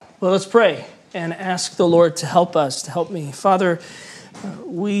Well, let's pray and ask the Lord to help us, to help me. Father,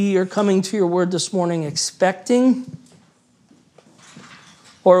 we are coming to your word this morning expecting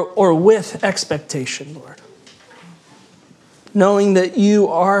or with expectation, Lord. Knowing that you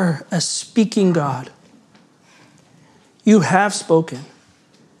are a speaking God. You have spoken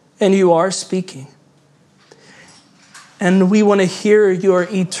and you are speaking. And we want to hear your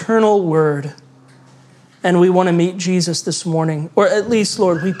eternal word. And we want to meet Jesus this morning. Or at least,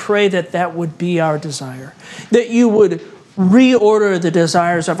 Lord, we pray that that would be our desire. That you would reorder the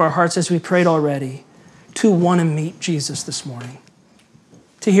desires of our hearts as we prayed already. To want to meet Jesus this morning.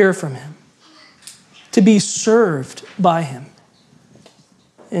 To hear from him. To be served by him.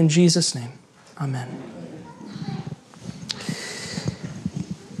 In Jesus' name, amen.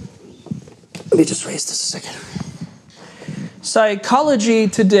 Let me just raise this a second. Psychology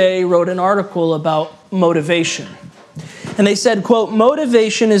Today wrote an article about motivation. And they said, quote,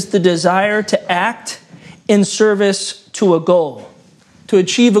 motivation is the desire to act in service to a goal, to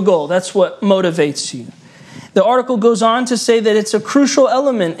achieve a goal. That's what motivates you. The article goes on to say that it's a crucial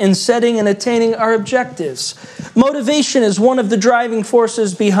element in setting and attaining our objectives. Motivation is one of the driving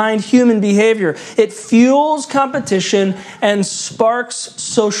forces behind human behavior. It fuels competition and sparks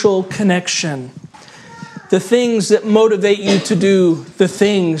social connection. The things that motivate you to do the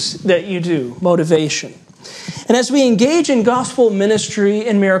things that you do, motivation. And as we engage in gospel ministry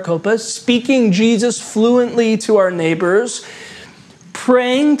in Maricopa, speaking Jesus fluently to our neighbors,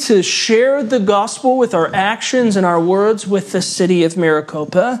 praying to share the gospel with our actions and our words with the city of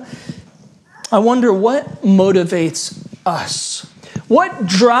Maricopa, I wonder what motivates us. What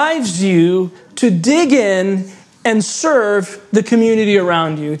drives you to dig in and serve the community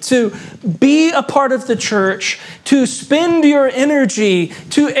around you, to be a part of the church, to spend your energy,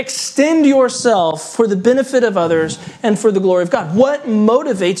 to extend yourself for the benefit of others and for the glory of God? What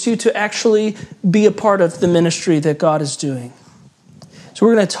motivates you to actually be a part of the ministry that God is doing? So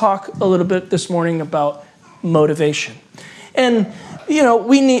we're going to talk a little bit this morning about motivation. And,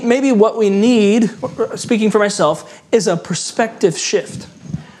 maybe what we need, speaking for myself, is a perspective shift.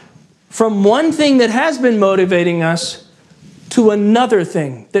 From one thing that has been motivating us to another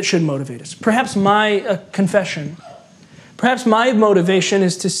thing that should motivate us. Perhaps my confession, perhaps my motivation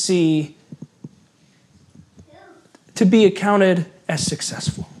is to be accounted as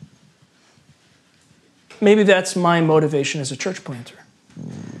successful. Maybe that's my motivation as a church planter.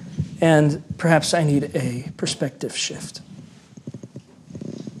 And perhaps I need a perspective shift.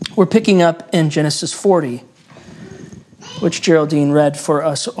 We're picking up in Genesis 40. Which Geraldine read for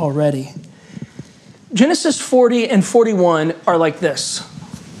us already. Genesis 40 and 41 are like this,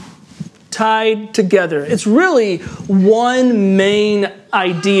 tied together. It's really one main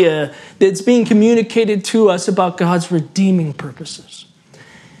idea that's being communicated to us about God's redeeming purposes.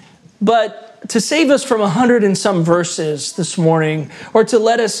 But to save us from 100 and some verses this morning, or to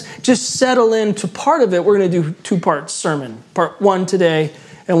let us just settle into part of it, we're going to do two-part sermon. Part one today,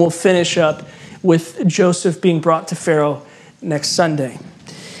 and we'll finish up with Joseph being brought to Pharaoh next Sunday.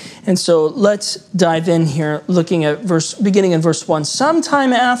 And so let's dive in here, looking at beginning in verse 1.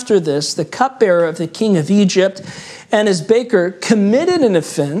 Sometime after this, the cupbearer of the king of Egypt and his baker committed an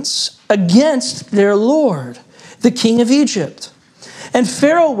offense against their lord, the king of Egypt. And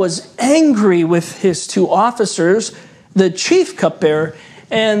Pharaoh was angry with his two officers, the chief cupbearer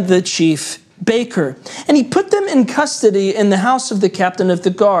and the chief baker. And he put them in custody in the house of the captain of the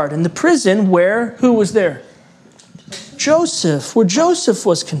guard, in the prison where, who was there? Joseph, where Joseph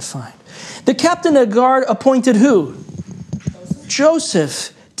was confined. The captain of the guard appointed who?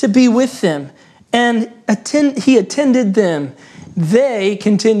 Joseph to be with them, and he attended them. They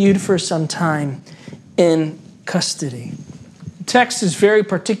continued for some time in custody. The text is very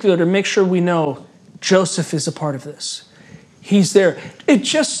particular to make sure we know Joseph is a part of this. He's there. It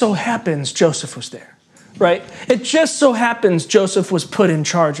just so happens Joseph was there, right? It just so happens Joseph was put in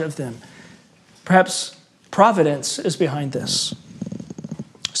charge of them. Perhaps providence is behind this.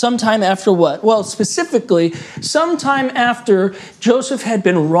 Sometime after what? Well, specifically, sometime after Joseph had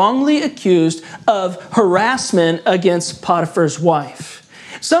been wrongly accused of harassment against Potiphar's wife.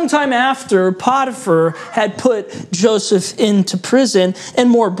 Sometime after Potiphar had put Joseph into prison, and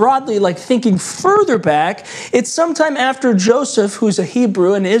more broadly, like thinking further back, it's sometime after Joseph, who's a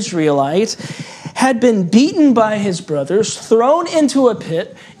Hebrew, an Israelite, had been beaten by his brothers, thrown into a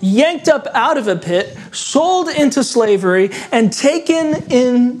pit, yanked up out of a pit, sold into slavery, and taken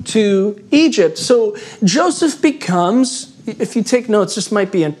into Egypt. So Joseph becomes, if you take notes, this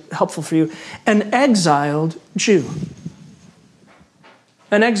might be helpful for you, an exiled Jew.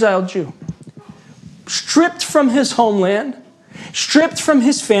 An exiled Jew. Stripped from his homeland, stripped from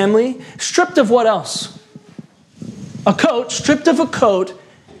his family, stripped of what else? A coat, stripped of a coat,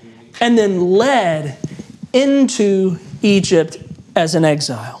 and then led into Egypt as an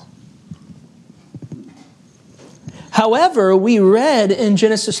exile. However, we read in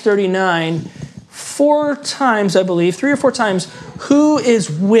Genesis 39 4 times, I believe, 3 or 4 times, who is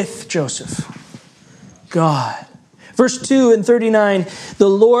with Joseph? God. Verse 2 and 39, the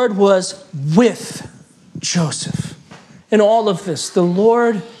Lord was with Joseph. In all of this, the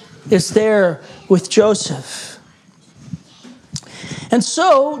Lord is there with Joseph. And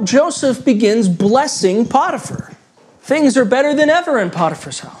so Joseph begins blessing Potiphar. Things are better than ever in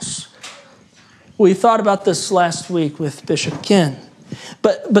Potiphar's house. We thought about this last week with Bishop Ken.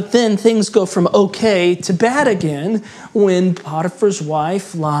 But then things go from okay to bad again when Potiphar's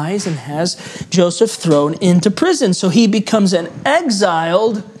wife lies and has Joseph thrown into prison. So he becomes an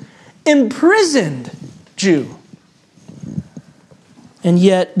exiled, imprisoned Jew. And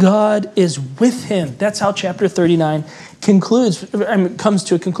yet God is with him. That's how chapter 39 comes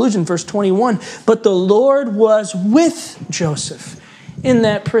to a conclusion, verse 21. But the Lord was with Joseph in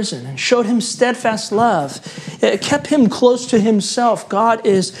that prison and showed him steadfast love. It kept him close to himself. God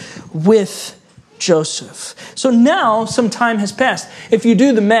is with Joseph. So now some time has passed. If you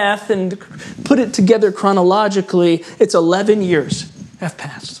do the math and put it together chronologically, it's 11 years have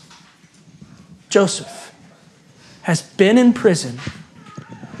passed. Joseph has been in prison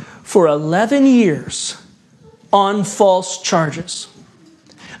for 11 years on false charges.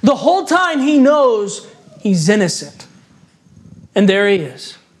 The whole time he knows he's innocent. And there he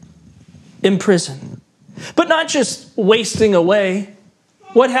is, in prison. But not just wasting away.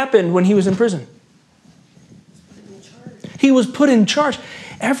 What happened when he was in prison? He was put in charge.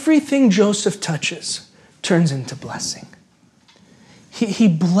 Everything Joseph touches turns into blessing. He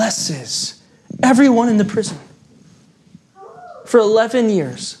blesses everyone in the prison for 11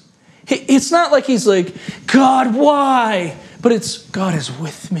 years. It's not like he's like, God, why? But it's, God is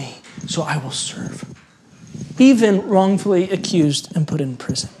with me, so I will serve. Even wrongfully accused and put in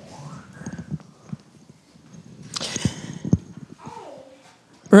prison.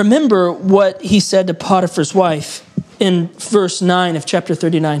 Remember what he said to Potiphar's wife in verse 9 of chapter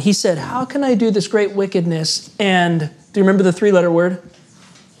 39. He said, how can I do this great wickedness and, do you remember the 3-letter word?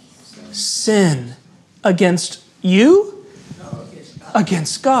 Sin against you? No,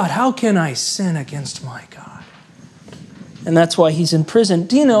 against God. How can I sin against my God? And that's why he's in prison.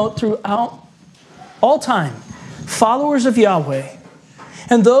 Do you know, throughout all time, followers of Yahweh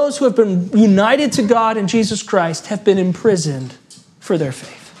and those who have been united to God in Jesus Christ have been imprisoned for their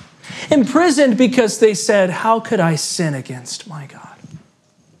faith. Imprisoned because they said, how could I sin against my God?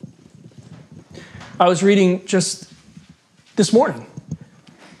 I was reading just this morning.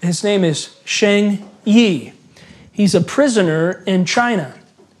 His name is Sheng Yi. He's a prisoner in China,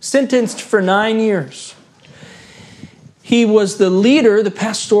 sentenced for 9 years. He was the leader, the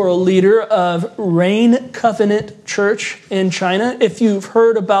pastoral leader of Rain Covenant Church in China. If you've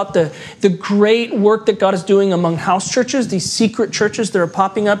heard about the great work that God is doing among house churches, these secret churches that are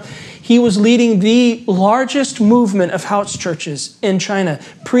popping up, he was leading the largest movement of house churches in China,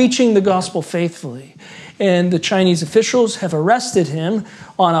 preaching the gospel faithfully. And the Chinese officials have arrested him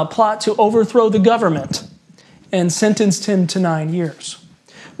on a plot to overthrow the government and sentenced him to 9 years,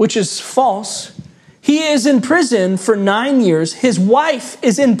 which is false. He is in prison for 9 years. His wife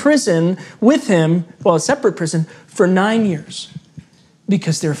is in prison with him, well, a separate prison, for 9 years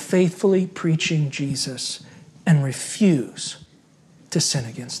because they're faithfully preaching Jesus and refuse to sin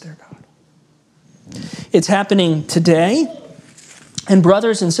against their God. It's happening today. And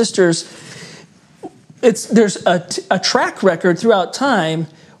brothers and sisters, there's a track record throughout time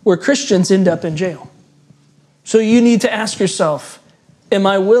where Christians end up in jail. So you need to ask yourself, am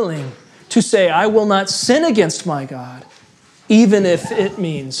I willing to say, I will not sin against my God, even if it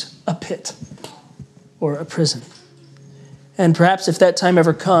means a pit or a prison? And perhaps if that time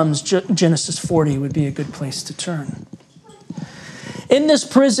ever comes, Genesis 40 would be a good place to turn. In this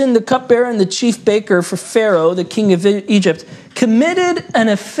prison, the cupbearer and the chief baker for Pharaoh, the king of Egypt, committed an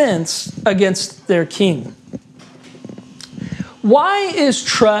offense against their king. Why is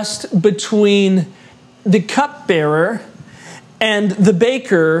trust between the cupbearer and the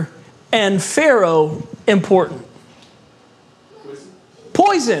baker and Pharaoh important?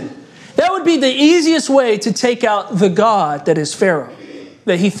 Poison. That would be the easiest way to take out the God that is Pharaoh,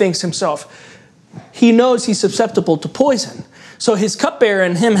 that he thinks himself. He knows he's susceptible to poison. So his cupbearer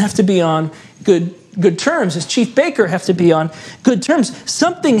and him have to be on good terms. His chief baker have to be on good terms.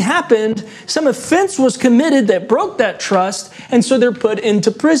 Something happened. Some offense was committed that broke that trust, and so they're put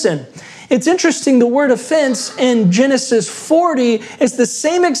into prison. It's interesting, the word offense in Genesis 40 is the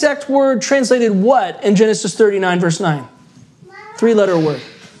same exact word translated what in Genesis 39, verse 9? 3-letter word.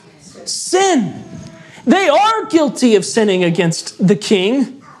 Sin. They are guilty of sinning against the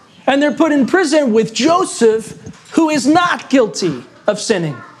king, and they're put in prison with Joseph, who is not guilty of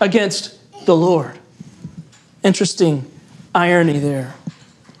sinning against the Lord. Interesting irony there.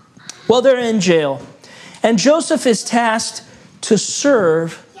 Well, they're in jail, and Joseph is tasked to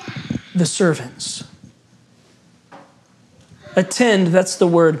serve the servants. Attend, that's the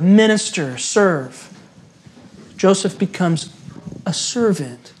word, minister, serve. Joseph becomes a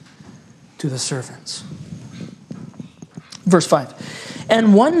servant to the servants. Verse 5.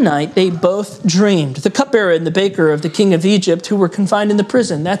 And one night they both dreamed, the cupbearer and the baker of the king of Egypt, who were confined in the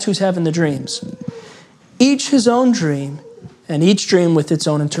prison. That's who's having the dreams. Each his own dream, and each dream with its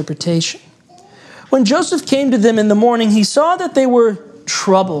own interpretation. When Joseph came to them in the morning, he saw that they were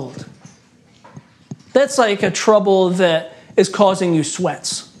troubled. That's like a trouble that is causing you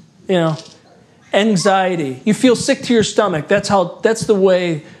sweats, anxiety. You feel sick to your stomach. That's the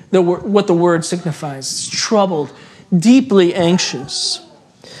way what the word signifies. It's troubled, deeply anxious.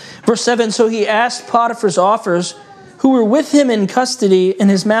 Verse 7, so he asked Potiphar's offers, who were with him in custody in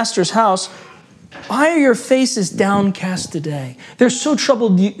his master's house, why are your faces downcast today? They're so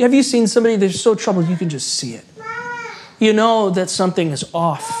troubled. Have you seen somebody that's so troubled you can just see it? You know that something is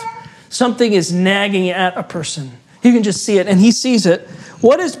off. Something is nagging at a person. You can just see it, and he sees it.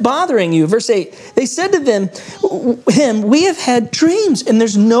 What is bothering you? Verse 8, they said to him, we have had dreams, and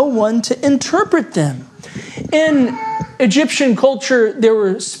there's no one to interpret them. In Egyptian culture, there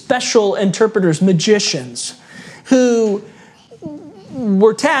were special interpreters, magicians, who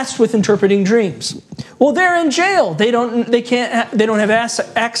were tasked with interpreting dreams. Well, they're in jail. They don't have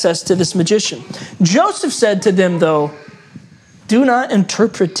access to this magician. Joseph said to them, though, do not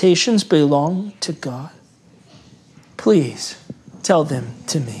interpretations belong to God? Please tell them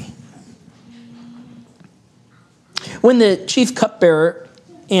to me. When the chief cupbearer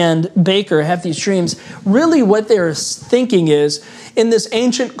and baker have these dreams, really what they're thinking is, in this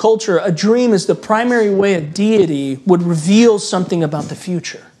ancient culture, a dream is the primary way a deity would reveal something about the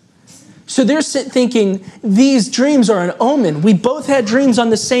future. So they're thinking, these dreams are an omen. We both had dreams on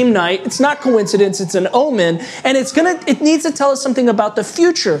the same night. It's not coincidence, it's an omen. And it needs to tell us something about the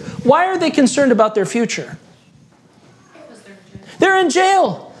future. Why are they concerned about their future? They're in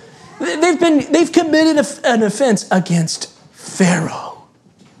jail. They've committed an offense against Pharaoh.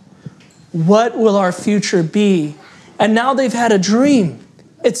 What will our future be? And now they've had a dream.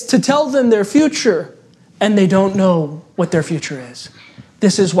 It's to tell them their future, and they don't know what their future is.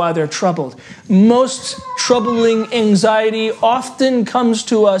 This is why they're troubled. Most troubling anxiety often comes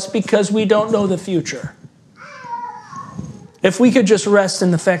to us because we don't know the future. If we could just rest in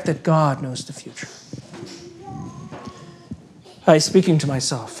the fact that God knows the future. Speaking to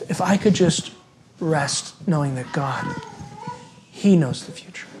myself, if I could just rest knowing that God, He knows the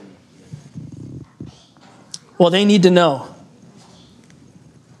future. Well, they need to know.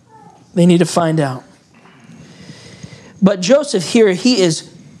 They need to find out. But Joseph here, he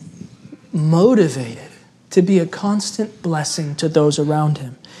is motivated to be a constant blessing to those around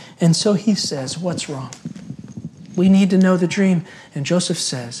him. And so he says, what's wrong? We need to know the dream. And Joseph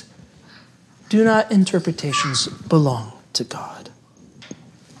says, do not interpretations belong to God?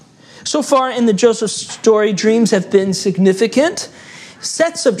 So far in the Joseph story, dreams have been significant.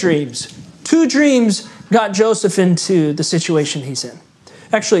 Sets of dreams. 2 dreams got Joseph into the situation he's in.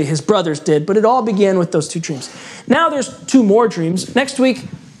 Actually, his brothers did, but it all began with those 2 dreams. Now there's 2 more dreams. Next week,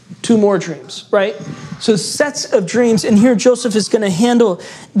 2 more dreams, right? So sets of dreams, and here Joseph is going to handle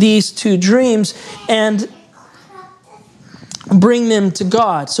these 2 dreams and bring them to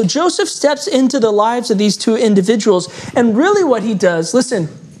God. So Joseph steps into the lives of these 2 individuals, and really what he does, listen,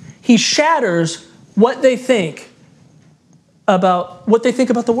 he shatters what they think about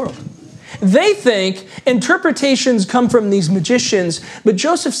the world. They think interpretations come from these magicians, but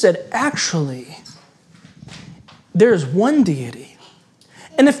Joseph said, actually, there's one deity.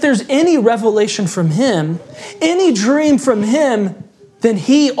 And if there's any revelation from him, any dream from him, then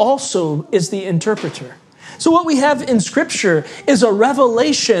he also is the interpreter. So what we have in Scripture is a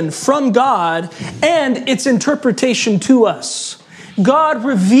revelation from God and its interpretation to us. God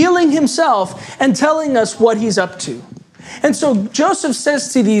revealing himself and telling us what he's up to. And so Joseph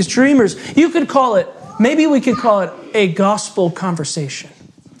says to these dreamers, maybe we could call it a gospel conversation.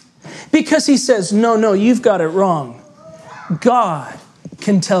 Because he says, no, you've got it wrong. God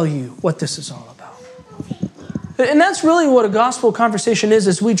can tell you what this is all about. And that's really what a gospel conversation is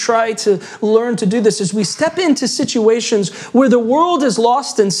as we try to learn to do this, is we step into situations where the world is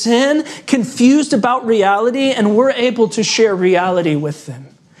lost in sin, confused about reality, and we're able to share reality with them,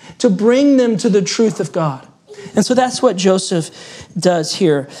 to bring them to the truth of God. And so that's what Joseph does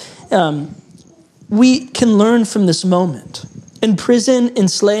here. We can learn from this moment. In prison,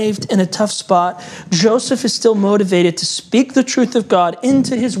 enslaved, in a tough spot, Joseph is still motivated to speak the truth of God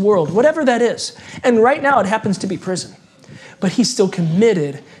into his world, whatever that is. And right now it happens to be prison. But he's still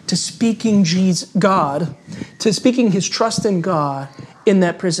committed to speaking God, to speaking his trust in God in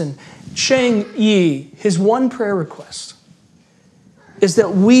that prison. Shang Yi, his one prayer request is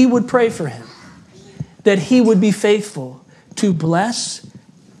that we would pray for him, that he would be faithful to bless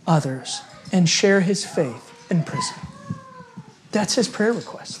others and share his faith in prison. That's his prayer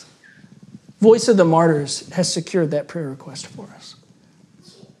request. Voice of the Martyrs has secured that prayer request for us.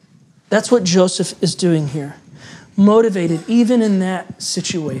 That's what Joseph is doing here. Motivated, even in that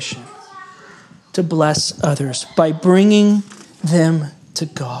situation, to bless others by bringing them to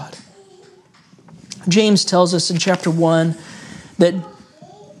God. James tells us in chapter 1 that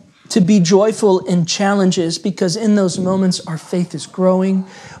to be joyful in challenges, because in those moments our faith is growing.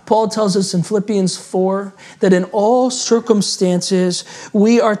 Paul tells us in Philippians 4 that in all circumstances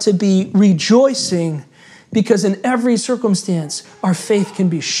we are to be rejoicing, because in every circumstance our faith can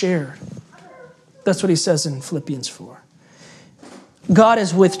be shared. That's what he says in Philippians 4. God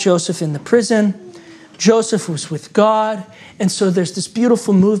is with Joseph in the prison. Joseph was with God. And so there's this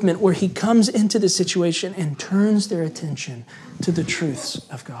beautiful movement where he comes into the situation and turns their attention to the truths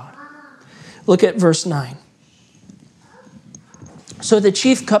of God. Look at verse 9. So the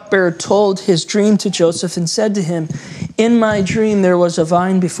chief cupbearer told his dream to Joseph and said to him, in my dream there was a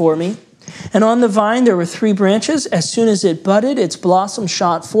vine before me, and on the vine there were 3 branches. As soon as it budded, its blossoms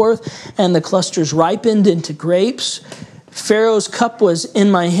shot forth, and the clusters ripened into grapes. Pharaoh's cup was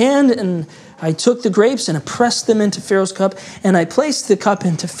in my hand, and I took the grapes and I pressed them into Pharaoh's cup, and I placed the cup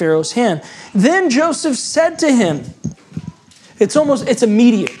into Pharaoh's hand. Then Joseph said to him, it's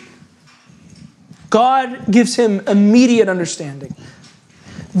immediate. God gives him immediate understanding.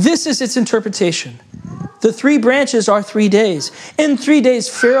 This is its interpretation. The 3 branches are 3 days. In 3 days,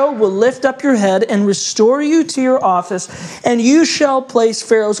 Pharaoh will lift up your head and restore you to your office, and you shall place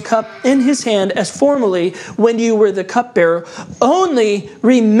Pharaoh's cup in his hand as formerly when you were the cupbearer. Only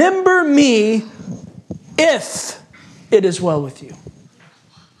remember me if it is well with you.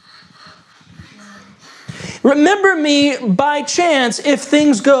 Remember me by chance if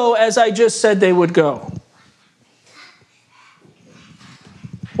things go as I just said they would go.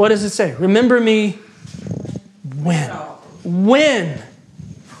 What does it say? Remember me when?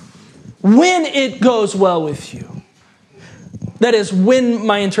 When it goes well with you. That is, when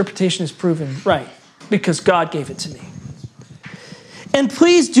my interpretation is proven right, because God gave it to me. And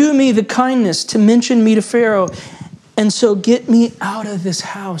please do me the kindness to mention me to Pharaoh, and so get me out of this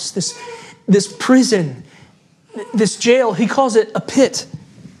house, this prison, this jail. He calls it a pit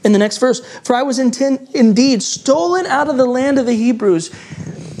in the next verse. For I was indeed stolen out of the land of the Hebrews.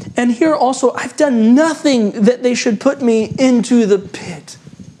 And here also, I've done nothing that they should put me into the pit.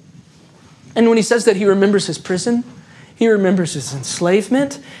 And when he says that he remembers his prison, he remembers his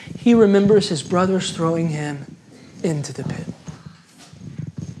enslavement, he remembers his brothers throwing him into the pit.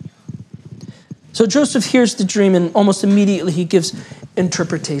 So Joseph hears the dream, and almost immediately he gives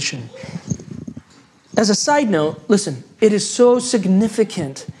interpretation. As a side note, listen, it is so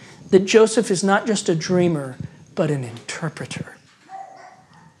significant that Joseph is not just a dreamer, but an interpreter.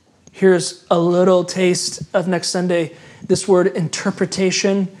 Here's a little taste of next Sunday. This word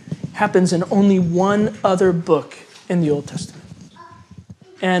interpretation happens in only one other book in the Old Testament.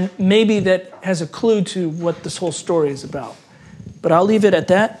 And maybe that has a clue to what this whole story is about. But I'll leave it at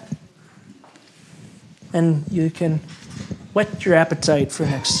that. And you can whet your appetite for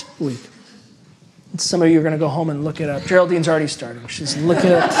next week. Some of you are going to go home and look it up. Geraldine's already starting. She's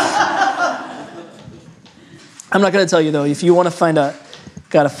looking at it. I'm not going to tell you, though. If you want to find out,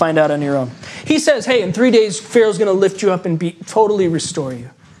 got to find out on your own. He says, hey, in 3 days, Pharaoh's going to lift you up and totally restore you.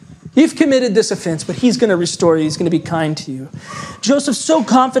 You've committed this offense, but he's going to restore you. He's going to be kind to you. Joseph's so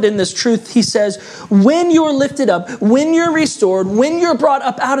confident in this truth, he says, when you're lifted up, when you're restored, when you're brought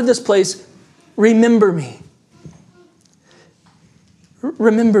up out of this place, remember me.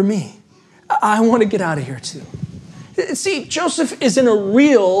 Remember me. I want to get out of here too. See, Joseph is in a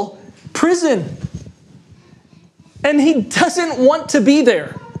real prison. And he doesn't want to be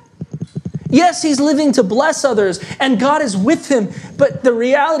there. Yes, he's living to bless others, and God is with him. But the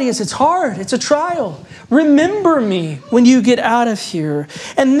reality is it's hard. It's a trial. Remember me when you get out of here.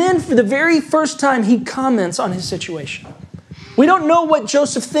 And then for the very first time, he comments on his situation. We don't know what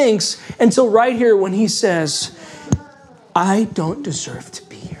Joseph thinks until right here when he says, I don't deserve to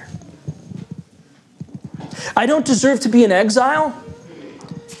be here. I don't deserve to be in exile.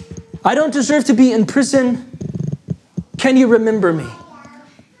 I don't deserve to be in prison. Can you remember me?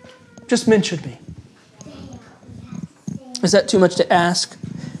 Just mention me. Is that too much to ask?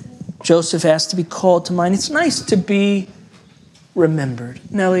 Joseph asked to be called to mind. It's nice to be remembered.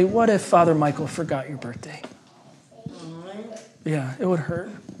 Nellie, what if Father Michael forgot your birthday? Yeah, it would hurt.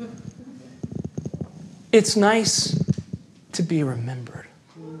 It's nice to be remembered.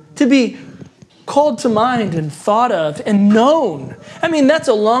 To be called to mind and thought of and known. I mean, that's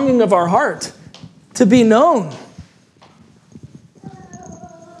a longing of our heart, to be known.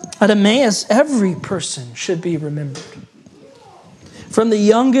 At Emmaus, every person should be remembered. From the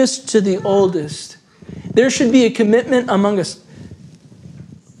youngest to the oldest, there should be a commitment among us.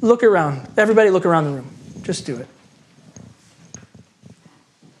 Look around. Everybody look around the room. Just do it.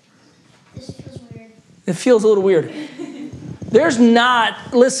 This feels weird. It feels a little weird. There's not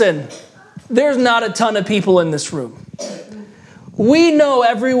a ton of people in this room. We know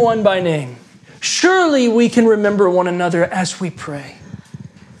everyone by name. Surely we can remember one another as we pray.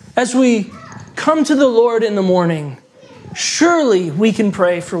 As we come to the Lord in the morning, surely we can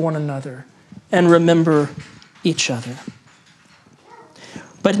pray for one another and remember each other.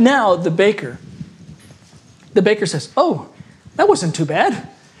 But now the baker says, oh, that wasn't too bad.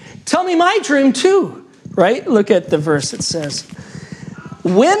 Tell me my dream too, right? Look at the verse. It says,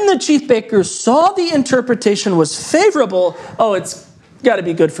 when the chief baker saw the interpretation was favorable, oh, it's got to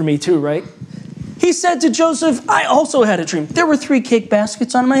be good for me too, right? He said to Joseph, I also had a dream. There were 3 cake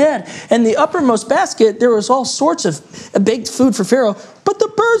baskets on my head. And the uppermost basket, there was all sorts of baked food for Pharaoh, but the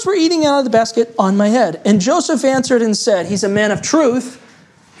birds were eating out of the basket on my head. And Joseph answered and said, he's a man of truth.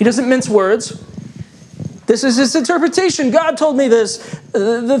 He doesn't mince words. This is his interpretation. God told me this.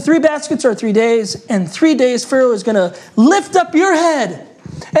 The 3 baskets are 3 days, and 3 days Pharaoh is going to lift up your head.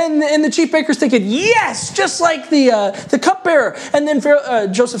 And the chief baker's thinking, yes, just like the cupbearer. And then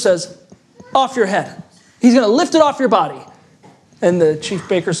Joseph says, off your head. He's going to lift it off your body. And the chief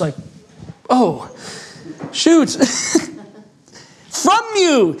baker's like, oh, shoot. From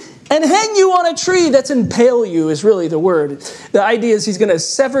you and hang you on a tree. That's impale you is really the word. The idea is he's going to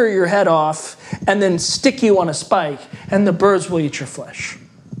sever your head off and then stick you on a spike, and the birds will eat your flesh.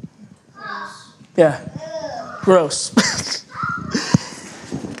 Yeah. Gross.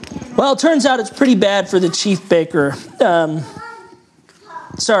 Well, it turns out it's pretty bad for the chief baker.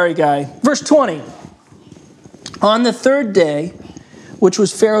 Sorry, guy. Verse 20. On the 3rd day, which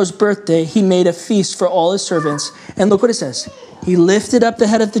was Pharaoh's birthday, he made a feast for all his servants. And look what it says. He lifted up the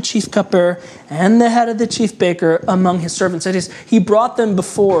head of the chief cupbearer and the head of the chief baker among his servants. That is, he brought them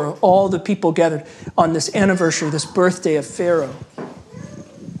before all the people gathered on this anniversary, this birthday of Pharaoh.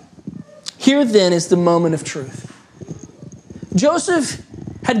 Here then is the moment of truth. Joseph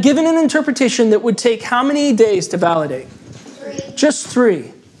had given an interpretation that would take how many days to validate? 3. Just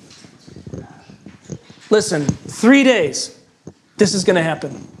 3. Listen, 3 days. This is going to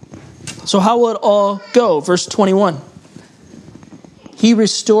happen. So how will it all go? Verse 21. He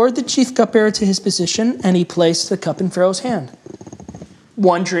restored the chief cupbearer to his position, and he placed the cup in Pharaoh's hand.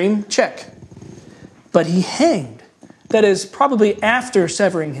 1 dream, check. But he hanged, that is, probably after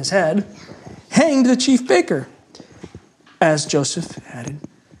severing his head, hanged the chief baker, as Joseph had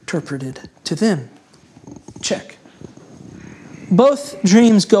interpreted to them. Check. Both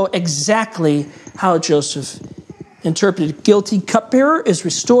dreams go exactly how Joseph interpreted. Guilty cupbearer is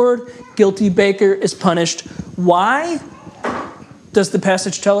restored. Guilty baker is punished. Why? Does the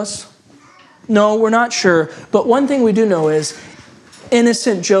passage tell us? No, we're not sure. But one thing we do know is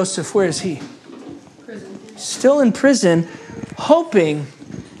innocent Joseph, where is he? Prison. Still in prison, hoping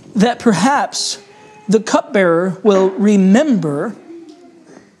that perhaps the cupbearer will remember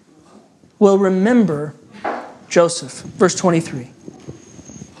Joseph. Verse 23.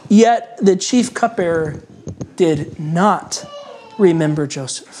 Yet the chief cupbearer did not remember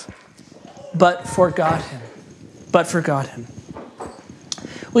Joseph, but forgot him.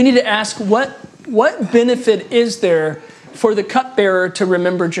 We need to ask, what benefit is there for the cupbearer to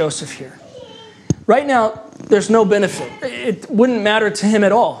remember Joseph here? Right now, there's no benefit. It wouldn't matter to him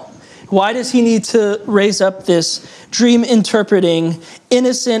at all. Why does he need to raise up this dream-interpreting,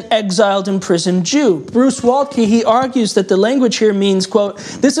 innocent, exiled, imprisoned Jew? Bruce Waltke, he argues that the language here means, quote,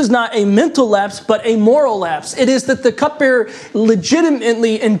 this is not a mental lapse, but a moral lapse. It is that the cupbearer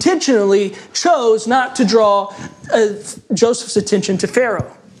legitimately, intentionally chose not to draw Joseph's attention to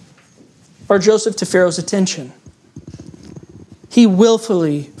Pharaoh. or Joseph to Pharaoh's attention. He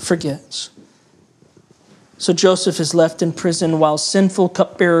willfully forgets. So Joseph is left in prison while sinful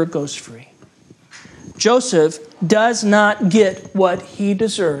cupbearer goes free. Joseph does not get what he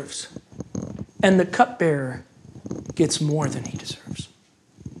deserves, and the cupbearer gets more than he deserves.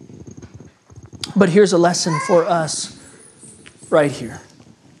 But here's a lesson for us right here.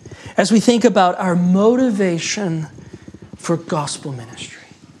 As we think about our motivation for gospel ministry.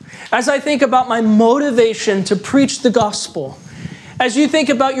 As I think about my motivation to preach the gospel, as you think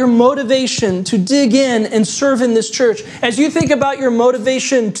about your motivation to dig in and serve in this church, as you think about your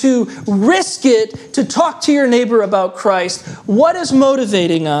motivation to risk it to talk to your neighbor about Christ, what is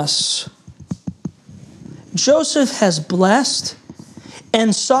motivating us? Joseph has blessed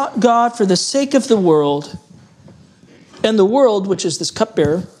and sought God for the sake of the world, and the world, which is this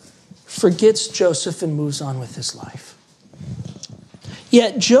cupbearer, forgets Joseph and moves on with his life.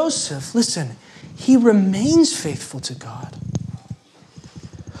 Yet Joseph, listen, he remains faithful to God.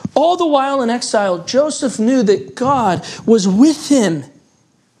 All the while in exile, Joseph knew that God was with him.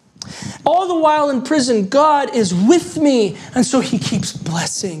 All the while in prison, God is with me. And so he keeps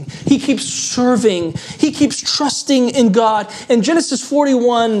blessing. He keeps serving. He keeps trusting in God. In Genesis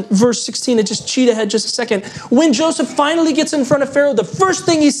 41, verse 16, I just cheat ahead just a second. When Joseph finally gets in front of Pharaoh, the first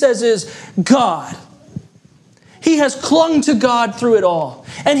thing he says is, God. He has clung to God through it all.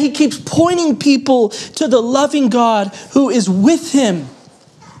 And he keeps pointing people to the loving God who is with him.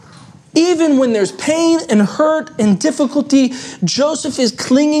 Even when there's pain and hurt and difficulty, Joseph is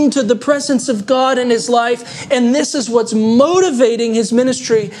clinging to the presence of God in his life. And this is what's motivating his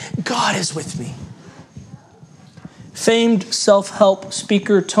ministry. God is with me. Famed self-help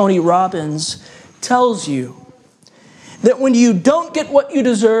speaker Tony Robbins tells you that when you don't get what you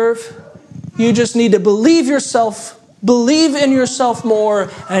deserve, you just need to believe in yourself more,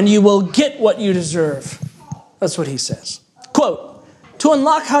 and you will get what you deserve. That's what he says. Quote, to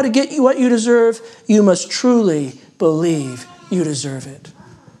unlock how to get you what you deserve, you must truly believe you deserve it.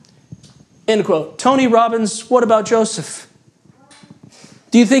 End quote. Tony Robbins, what about Joseph?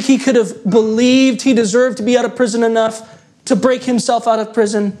 Do you think he could have believed he deserved to be out of prison enough to break himself out of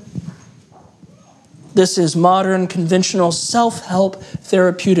prison? This is modern, conventional, self-help,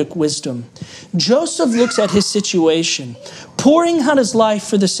 therapeutic wisdom. Joseph looks at his situation, pouring out his life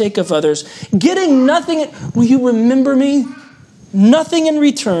for the sake of others, getting nothing. Will you remember me? Nothing in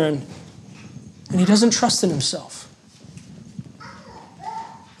return. And he doesn't trust in himself.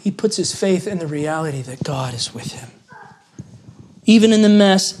 He puts his faith in the reality that God is with him. Even in the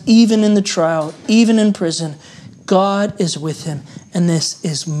mess, even in the trial, even in prison, God is with him. And this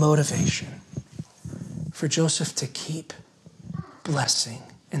is motivation for Joseph to keep blessing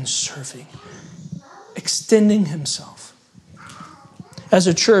and serving, extending himself. As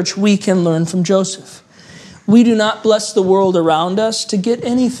a church, we can learn from Joseph. We do not bless the world around us to get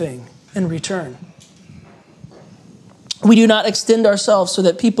anything in return. We do not extend ourselves so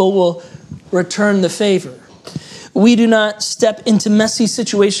that people will return the favor. We do not step into messy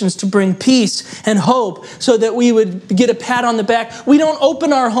situations to bring peace and hope so that we would get a pat on the back. We don't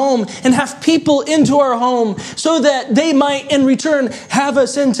open our home and have people into our home so that they might in return have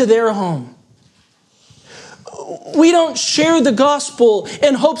us into their home. We don't share the gospel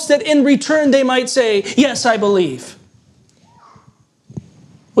in hopes that in return they might say, yes, I believe.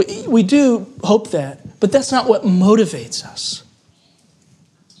 We do hope that, but that's not what motivates us.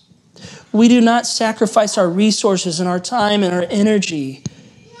 We do not sacrifice our resources and our time and our energy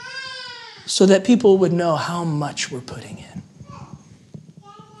so that people would know how much we're putting in.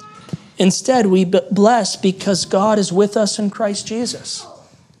 Instead, we bless because God is with us in Christ Jesus.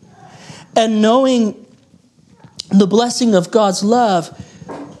 And knowing the blessing of God's love,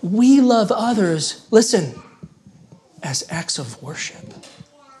 we love others, listen, as acts of worship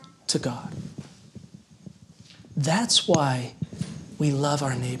to God. That's why we love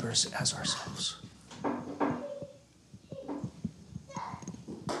our neighbors as ourselves.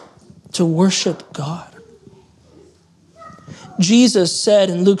 To worship God. Jesus said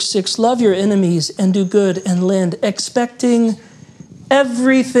in Luke 6, love your enemies and do good and lend, expecting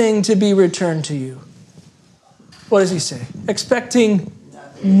everything to be returned to you. What does he say? Expecting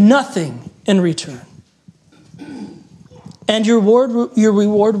nothing in return. And your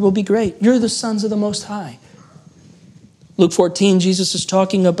reward will be great. You're the sons of the Most High. Luke 14, Jesus is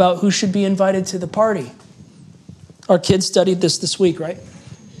talking about who should be invited to the party. Our kids studied this week, right?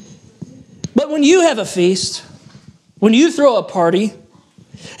 But when you have a feast, when you throw a party,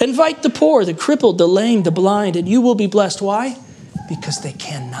 invite the poor, the crippled, the lame, the blind, and you will be blessed. Why? Because they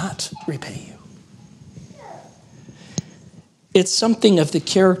cannot repay you. It's something of the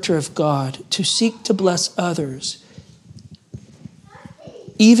character of God to seek to bless others,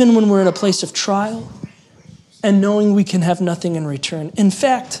 even when we're in a place of trial and knowing we can have nothing in return. In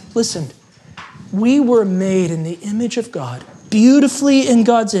fact, listen, we were made in the image of God, beautifully in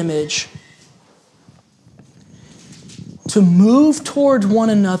God's image, to move toward one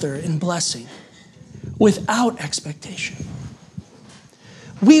another in blessing without expectation.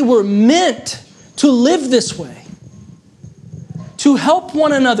 We were meant to live this way, to help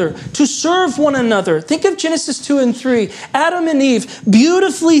one another, to serve one another. Think of Genesis 2 and 3. Adam and Eve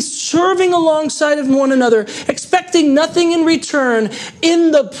beautifully serving alongside of one another, expecting nothing in return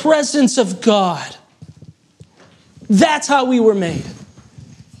in the presence of God. That's how we were made.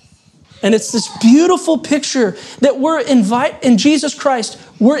 And it's this beautiful picture that in Jesus Christ,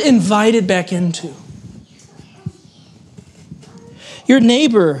 we're invited back into. Your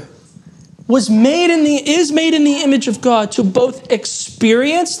neighbor is made in the image of God to both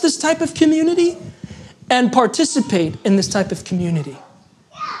experience this type of community and participate in this type of community.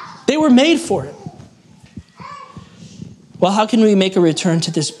 They were made for it. Well, how can we make a return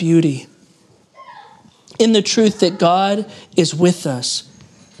to this beauty? In the truth that God is with us.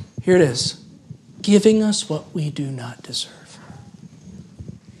 Here it is, giving us what we do not deserve.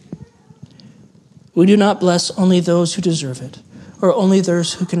 We do not bless only those who deserve it, or only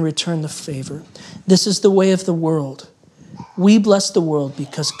those who can return the favor. This is the way of the world. We bless the world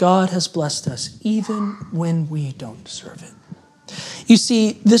because God has blessed us, even when we don't deserve it. You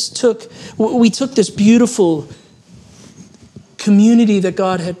see, we took this beautiful community that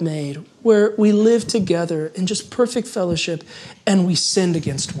God had made, where we lived together in just perfect fellowship, and we sinned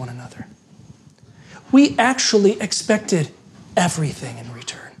against one another. We actually expected everything in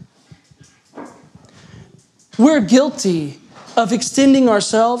return. We're guilty of extending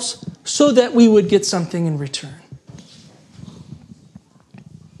ourselves so that we would get something in return.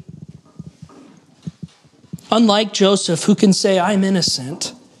 Unlike Joseph, who can say, I'm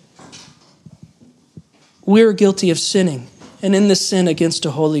innocent, we're guilty of sinning, and in this sin against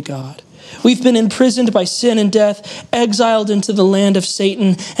a holy God. We've been imprisoned by sin and death, exiled into the land of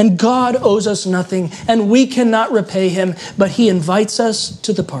Satan, and God owes us nothing, and we cannot repay him, but he invites us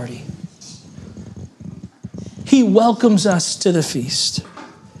to the party. He welcomes us to the feast.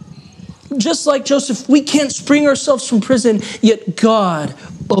 Just like Joseph, we can't spring ourselves from prison, yet God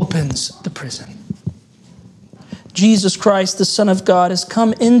opens the prison. Jesus Christ, the Son of God, has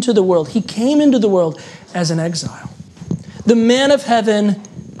come into the world. He came into the world as an exile. The man of heaven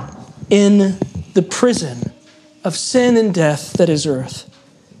in the prison of sin and death that is earth.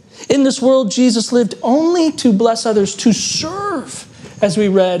 In this world, Jesus lived only to bless others, to serve, as we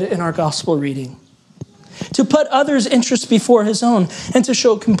read in our gospel reading. To put others' interests before his own, and to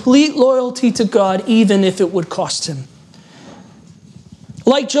show complete loyalty to God, even if it would cost him.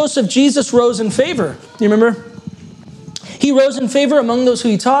 Like Joseph, Jesus rose in favor. You remember? He rose in favor among those who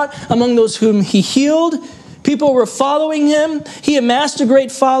he taught, among those whom he healed. People were following him. He amassed a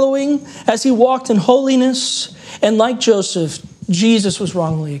great following as he walked in holiness. And like Joseph, Jesus was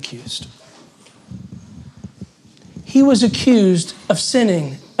wrongly accused. He was accused of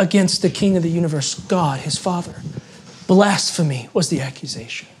sinning against the King of the universe, God, his Father. Blasphemy was the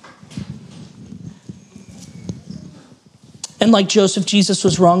accusation. And like Joseph, Jesus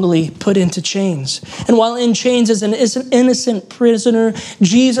was wrongly put into chains. And while in chains as an innocent prisoner,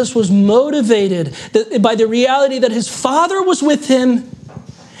 Jesus was motivated by the reality that his Father was with him,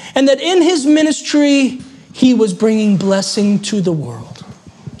 and that in his ministry, he was bringing blessing to the world.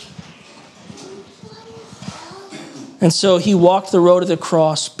 And so he walked the road of the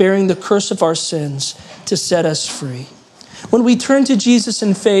cross, bearing the curse of our sins to set us free. When we turn to Jesus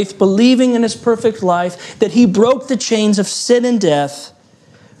in faith, believing in his perfect life, that he broke the chains of sin and death,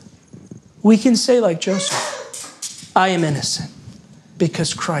 we can say like Joseph, I am innocent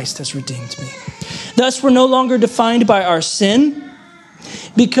because Christ has redeemed me. Thus, we're no longer defined by our sin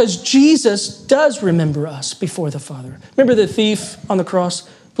because Jesus does remember us before the Father. Remember the thief on the cross?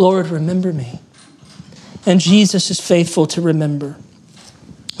 Lord, remember me. And Jesus is faithful to remember.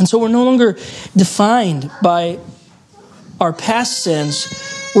 And so we're no longer defined by our past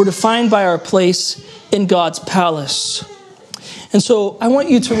sins. We're defined by our place in God's palace. And so I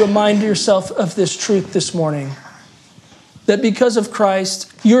want you to remind yourself of this truth this morning, that because of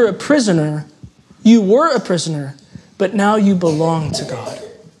Christ, you're a prisoner. You were a prisoner, but now you belong to God.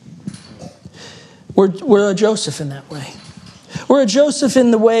 We're a Joseph in that way. We're a Joseph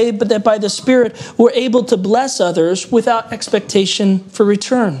in the way, but that by the Spirit, we're able to bless others without expectation for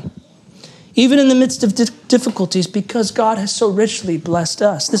return. Even in the midst of difficulties, because God has so richly blessed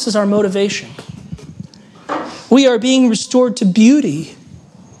us. This is our motivation. We are being restored to beauty.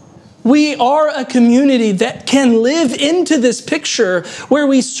 We are a community that can live into this picture where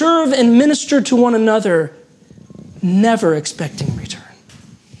we serve and minister to one another, never expecting return.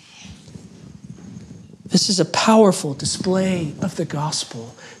 This is a powerful display of the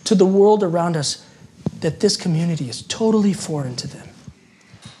gospel to the world around us, that this community is totally foreign to them.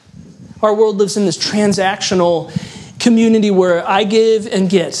 Our world lives in this transactional community where I give and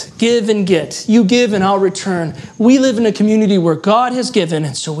get. You give and I'll return. We live in a community where God has given,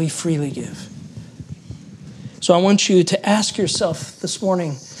 and so we freely give. So I want you to ask yourself this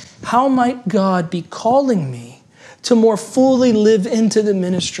morning, how might God be calling me to more fully live into the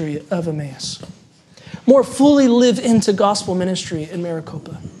ministry of Emmaus? More fully live into gospel ministry in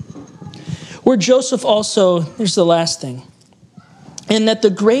Maricopa. Where Joseph also, here's the last thing, and that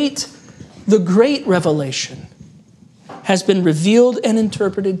the great revelation has been revealed and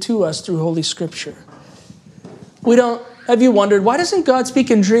interpreted to us through Holy Scripture. Have you wondered, why doesn't God speak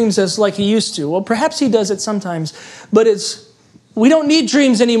in dreams as like he used to? Well, perhaps he does it sometimes, but we don't need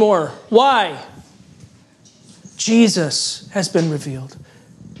dreams anymore. Why? Jesus has been revealed.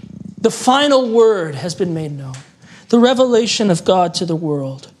 The final word has been made known. The revelation of God to the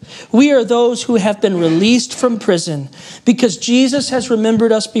world. We are those who have been released from prison because Jesus has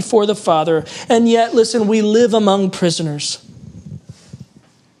remembered us before the Father. And yet, listen, we live among prisoners.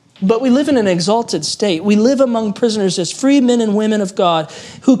 But we live in an exalted state. We live among prisoners as free men and women of God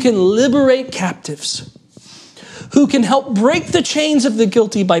who can liberate captives, who can help break the chains of the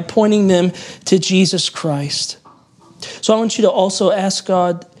guilty by pointing them to Jesus Christ. So I want you to also ask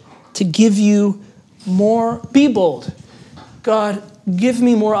God to give you more. Be bold. God, give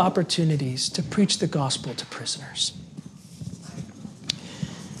me more opportunities to preach the gospel to prisoners.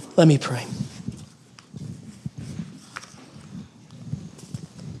 Let me pray.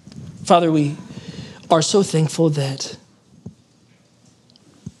 Father, we are so thankful that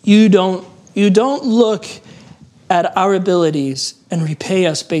you don't look at our abilities and repay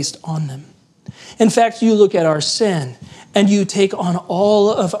us based on them. In fact, you look at our sin and you take on all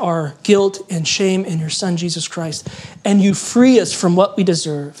of our guilt and shame in your Son, Jesus Christ, and you free us from what we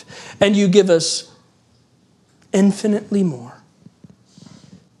deserve, and you give us infinitely more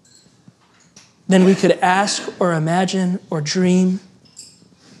than we could ask or imagine or dream.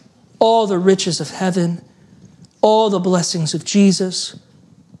 All the riches of heaven, all the blessings of Jesus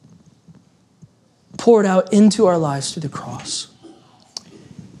poured out into our lives through the cross.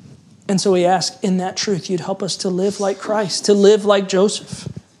 And so we ask in that truth, you'd help us to live like Christ, to live like Joseph,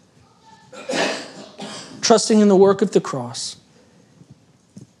 trusting in the work of the cross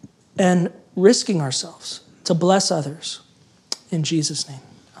and risking ourselves to bless others. In Jesus' name,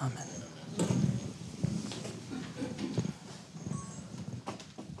 amen.